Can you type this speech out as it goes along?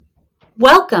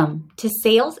Welcome to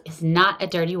Sales is Not a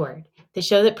Dirty Word, the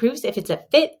show that proves if it's a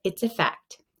fit, it's a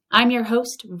fact. I'm your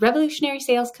host, revolutionary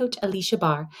sales coach Alicia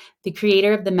Barr, the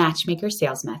creator of the Matchmaker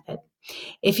Sales Method.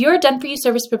 If you're a done-for-you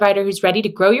service provider who's ready to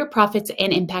grow your profits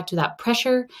and impact without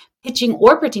pressure, pitching,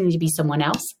 or pretending to be someone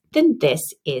else, then this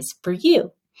is for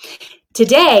you.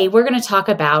 Today, we're going to talk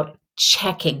about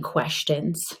check-in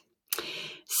questions.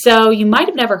 So you might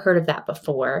have never heard of that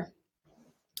before.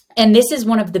 And this is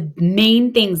one of the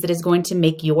main things that is going to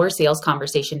make your sales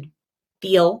conversation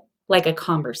feel like a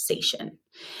conversation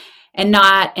and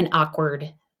not an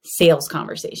awkward sales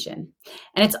conversation.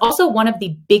 And it's also one of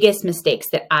the biggest mistakes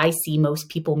that I see most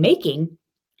people making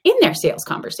in their sales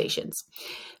conversations.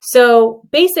 So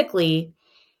basically,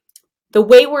 the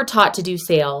way we're taught to do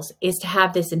sales is to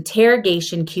have this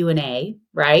interrogation Q&A,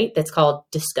 right? That's called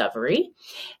discovery.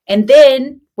 And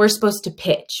then we're supposed to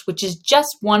pitch, which is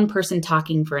just one person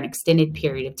talking for an extended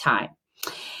period of time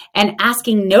and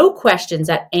asking no questions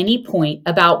at any point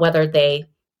about whether they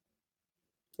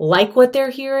like what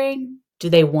they're hearing. Do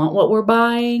they want what we're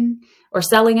buying or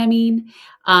selling?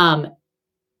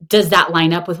 Does that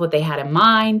line up with what they had in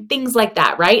mind? Things like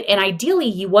that, right? And ideally,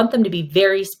 you want them to be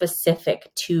very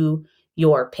specific to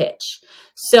your pitch.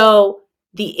 So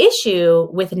the issue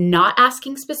with not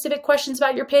asking specific questions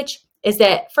about your pitch is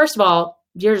that, first of all,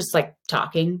 you're just like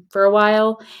talking for a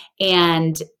while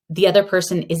and the other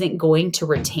person isn't going to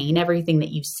retain everything that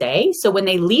you say. So when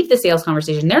they leave the sales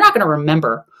conversation, they're not going to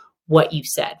remember what you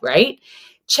said, right?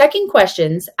 Checking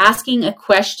questions, asking a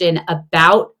question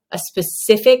about a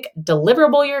specific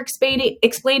deliverable you're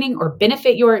explaining or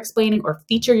benefit you're explaining or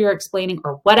feature you're explaining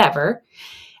or whatever,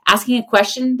 asking a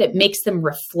question that makes them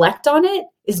reflect on it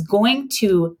is going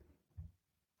to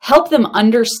help them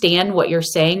understand what you're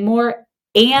saying more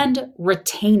and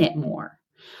retain it more,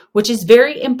 which is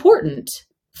very important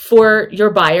for your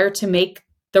buyer to make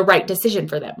the right decision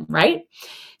for them, right?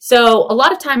 So a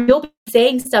lot of time you'll be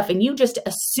saying stuff and you just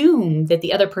assume that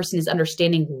the other person is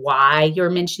understanding why you're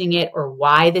mentioning it or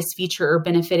why this feature or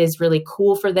benefit is really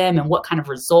cool for them and what kind of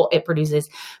result it produces.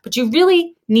 But you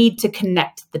really need to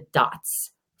connect the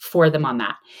dots for them on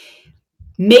that.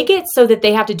 Make it so that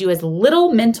they have to do as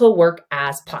little mental work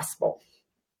as possible.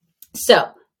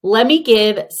 So let me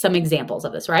give some examples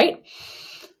of this, right?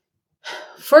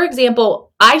 For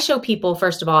example, I show people,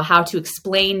 first of all, how to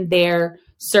explain their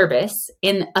service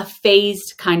in a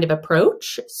phased kind of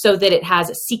approach so that it has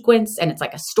a sequence and it's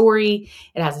like a story.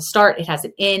 It has a start, it has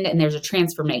an end, and there's a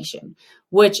transformation,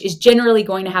 which is generally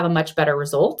going to have a much better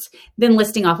result than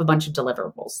listing off a bunch of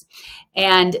deliverables.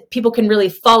 And people can really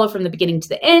follow from the beginning to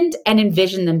the end and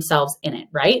envision themselves in it,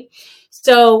 right?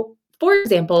 So for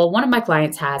example, one of my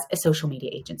clients has a social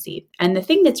media agency. And the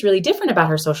thing that's really different about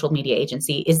her social media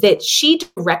agency is that she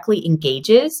directly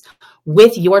engages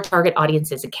with your target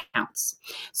audience's accounts.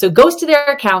 So goes to their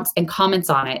accounts and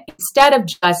comments on it instead of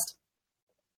just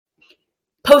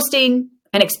posting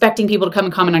and expecting people to come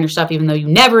and comment on your stuff, even though you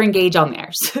never engage on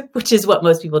theirs, which is what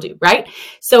most people do, right?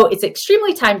 So it's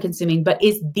extremely time consuming, but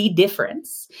is the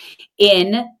difference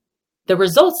in the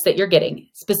results that you're getting,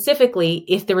 specifically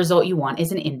if the result you want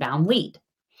is an inbound lead.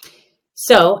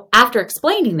 So after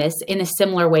explaining this in a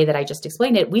similar way that I just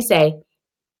explained it, we say,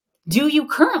 do you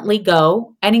currently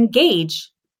go and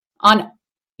engage on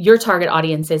your target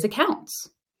audience's accounts?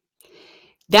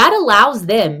 That allows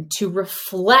them to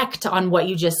reflect on what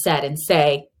you just said and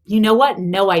say, you know what?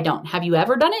 No, I don't. Have you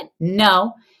ever done it?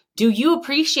 No. Do you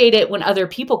appreciate it when other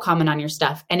people comment on your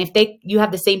stuff? And if you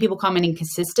have the same people commenting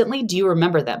consistently, do you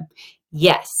remember them?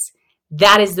 Yes.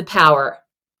 That is the power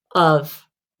of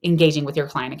engaging with your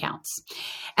client accounts.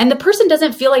 And the person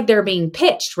doesn't feel like they're being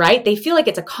pitched, right? They feel like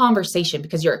it's a conversation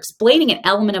because you're explaining an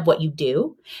element of what you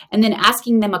do and then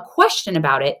asking them a question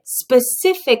about it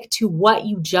specific to what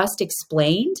you just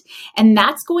explained. And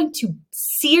that's going to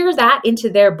sear that into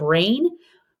their brain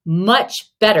much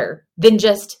better than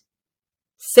just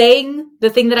saying the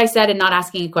thing that I said and not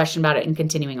asking a question about it and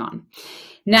continuing on.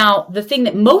 Now, the thing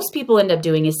that most people end up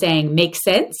doing is saying, makes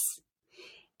sense.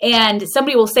 And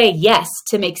somebody will say yes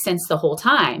to make sense the whole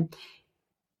time.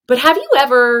 But have you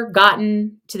ever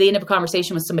gotten to the end of a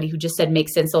conversation with somebody who just said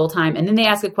makes sense the whole time, and then they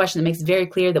ask a question that makes it very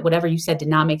clear that whatever you said did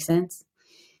not make sense?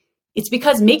 It's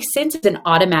because makes sense is an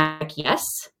automatic yes.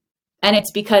 And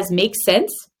it's because makes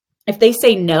sense, if they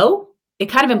say no, it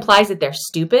kind of implies that they're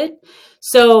stupid.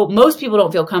 So most people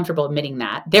don't feel comfortable admitting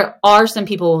that. There are some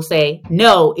people who will say,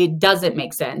 no, it doesn't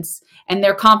make sense. And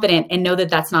they're confident and know that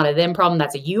that's not a them problem,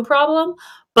 that's a you problem.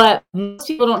 But most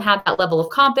people don't have that level of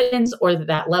confidence or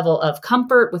that level of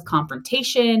comfort with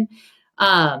confrontation.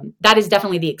 That is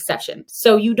definitely the exception.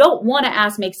 So you don't want to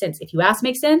ask make sense. If you ask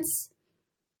make sense,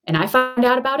 and I find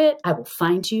out about it, I will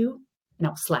find you and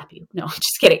I'll slap you. No, I'm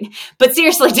just kidding. But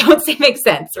seriously, don't say makes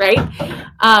sense, right?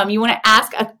 You want to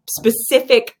ask a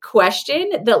specific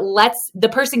question that lets the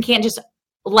person can't just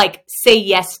like say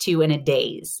yes to in a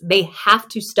daze. They have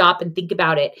to stop and think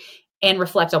about it and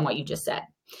reflect on what you just said.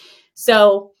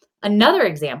 So another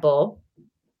example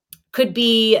could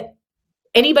be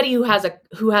anybody who has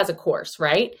a course,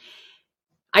 right?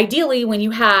 Ideally, when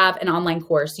you have an online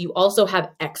course, you also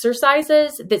have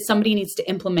exercises that somebody needs to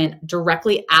implement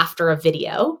directly after a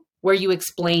video where you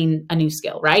explain a new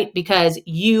skill, right? Because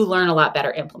you learn a lot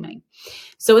better implementing.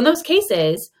 So in those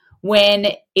cases, when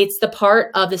it's the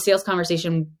part of the sales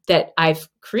conversation that I've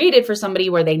created for somebody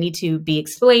where they need to be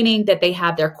explaining that they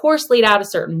have their course laid out a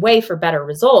certain way for better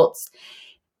results,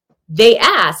 they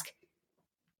ask,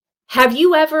 have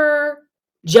you ever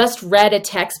just read a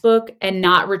textbook and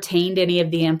not retained any of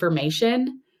the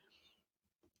information?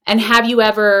 And have you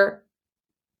ever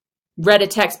read a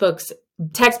textbook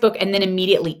and then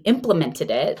immediately implemented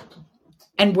it?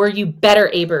 And were you better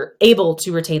able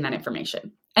to retain that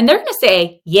information? And they're going to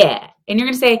say, yeah. And you're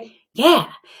going to say,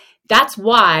 yeah. That's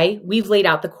why we've laid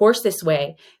out the course this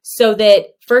way, so that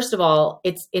first of all,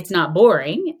 it's not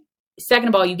boring. Second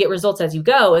of all, you get results as you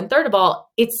go. And third of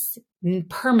all, it's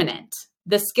permanent.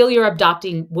 The skill you're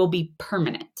adopting will be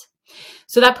permanent.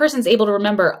 So that person's able to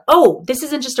remember, oh, this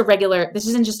isn't just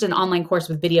an online course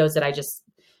with videos that I just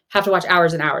have to watch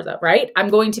hours and hours of, right? I'm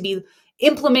going to be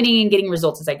implementing and getting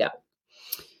results as I go.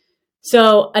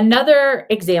 So another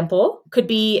example could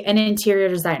be an interior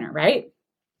designer, right?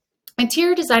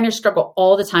 Interior designers struggle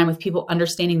all the time with people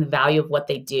understanding the value of what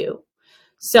they do.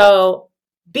 So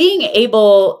being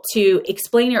able to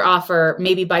explain your offer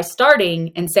maybe by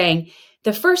starting and saying,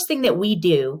 the first thing that we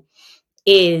do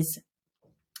is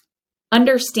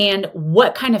understand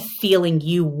what kind of feeling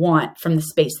you want from the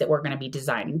space that we're going to be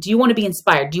designing. Do you want to be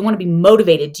inspired? Do you want to be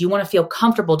motivated? Do you want to feel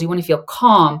comfortable? Do you want to feel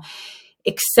calm,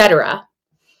 etc.?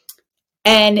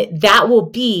 And that will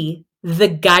be the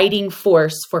guiding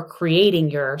force for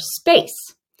creating your space.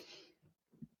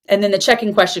 And then the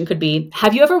check-in question could be,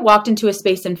 have you ever walked into a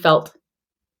space and felt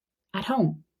at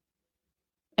home?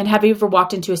 And have you ever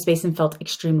walked into a space and felt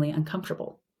extremely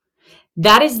uncomfortable?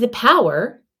 That is the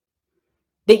power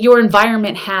that your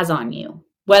environment has on you,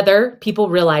 whether people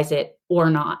realize it or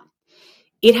not.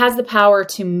 It has the power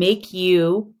to make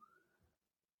you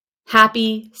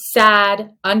happy,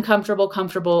 sad, uncomfortable,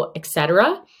 comfortable,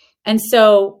 etc. And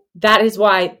so that is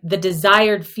why the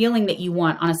desired feeling that you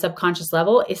want on a subconscious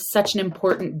level is such an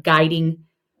important guiding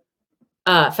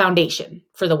foundation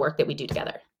for the work that we do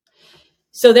together.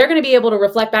 So they're going to be able to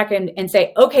reflect back and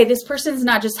say, okay, this person's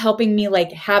not just helping me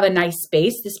like have a nice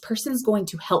space. This person's going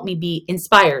to help me be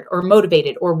inspired or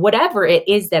motivated or whatever it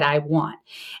is that I want.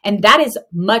 And that is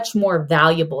much more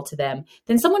valuable to them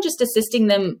than someone just assisting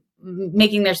them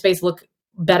making their space look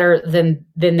better than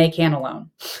they can alone.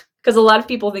 Because a lot of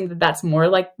people think that that's more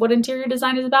like what interior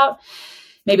design is about.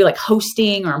 Maybe like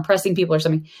hosting or impressing people or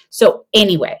something. So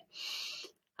anyway,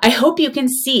 I hope you can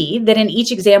see that in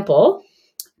each example,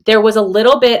 there was a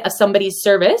little bit of somebody's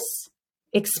service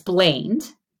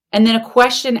explained, and then a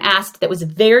question asked that was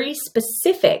very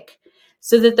specific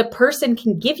so that the person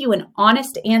can give you an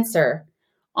honest answer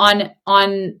on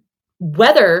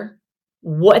whether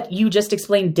what you just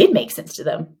explained did make sense to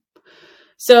them.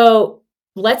 So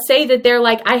let's say that they're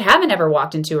like, I haven't ever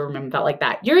walked into a room and felt like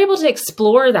that. You're able to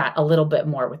explore that a little bit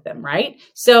more with them, right?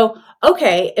 So,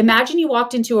 okay, imagine you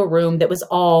walked into a room that was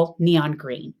all neon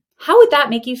green. How would that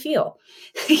make you feel?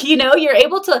 You're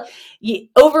able to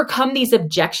overcome these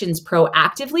objections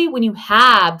proactively when you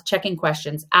have check-in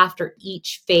questions after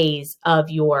each phase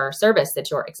of your service that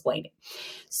you're explaining.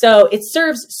 So it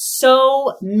serves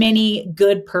so many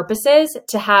good purposes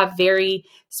to have very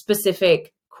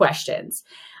specific questions.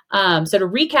 So to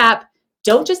recap,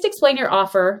 don't just explain your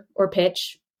offer or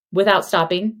pitch without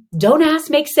stopping. Don't ask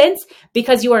makes sense,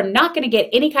 because you are not going to get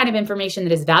any kind of information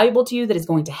that is valuable to you, that is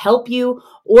going to help you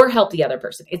or help the other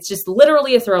person. It's just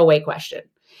literally a throwaway question.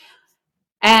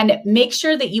 And make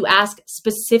sure that you ask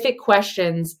specific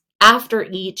questions after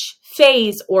each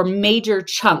phase or major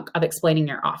chunk of explaining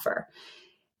your offer.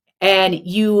 And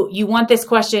you want this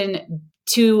question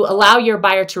to allow your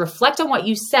buyer to reflect on what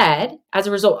you said, as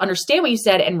a result, understand what you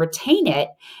said and retain it,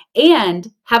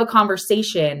 and have a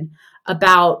conversation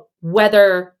about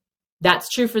whether that's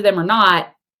true for them or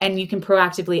not, and you can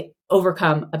proactively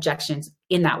overcome objections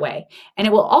in that way. And it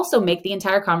will also make the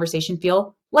entire conversation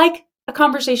feel like a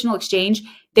conversational exchange.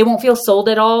 They won't feel sold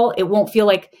at all. It won't feel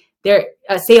like they're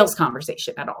a sales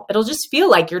conversation at all. It'll just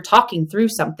feel like you're talking through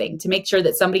something to make sure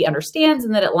that somebody understands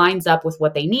and that it lines up with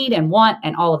what they need and want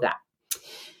and all of that.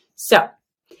 So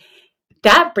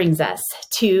that brings us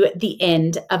to the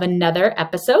end of another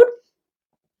episode.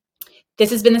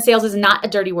 This has been the Sales is Not a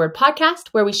Dirty Word podcast,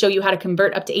 where we show you how to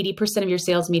convert up to 80% of your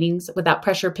sales meetings without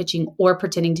pressure pitching or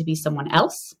pretending to be someone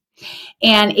else.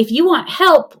 And if you want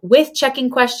help with checking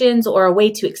questions or a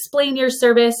way to explain your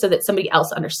service so that somebody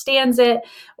else understands it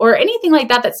or anything like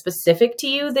that that's specific to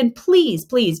you, then please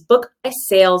book a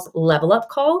sales level up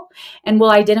call, and we'll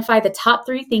identify the top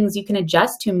 3 things you can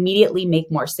adjust to immediately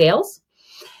make more sales.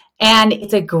 And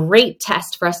it's a great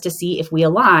test for us to see if we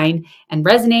align and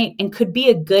resonate and could be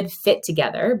a good fit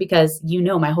together, because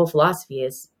my whole philosophy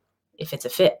is if it's a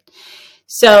fit.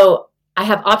 So I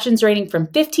have options rating from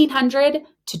 1,500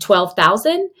 to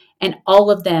 12,000, and all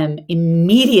of them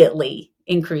immediately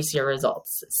increase your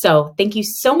results. So thank you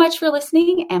so much for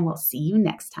listening, and we'll see you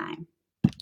next time.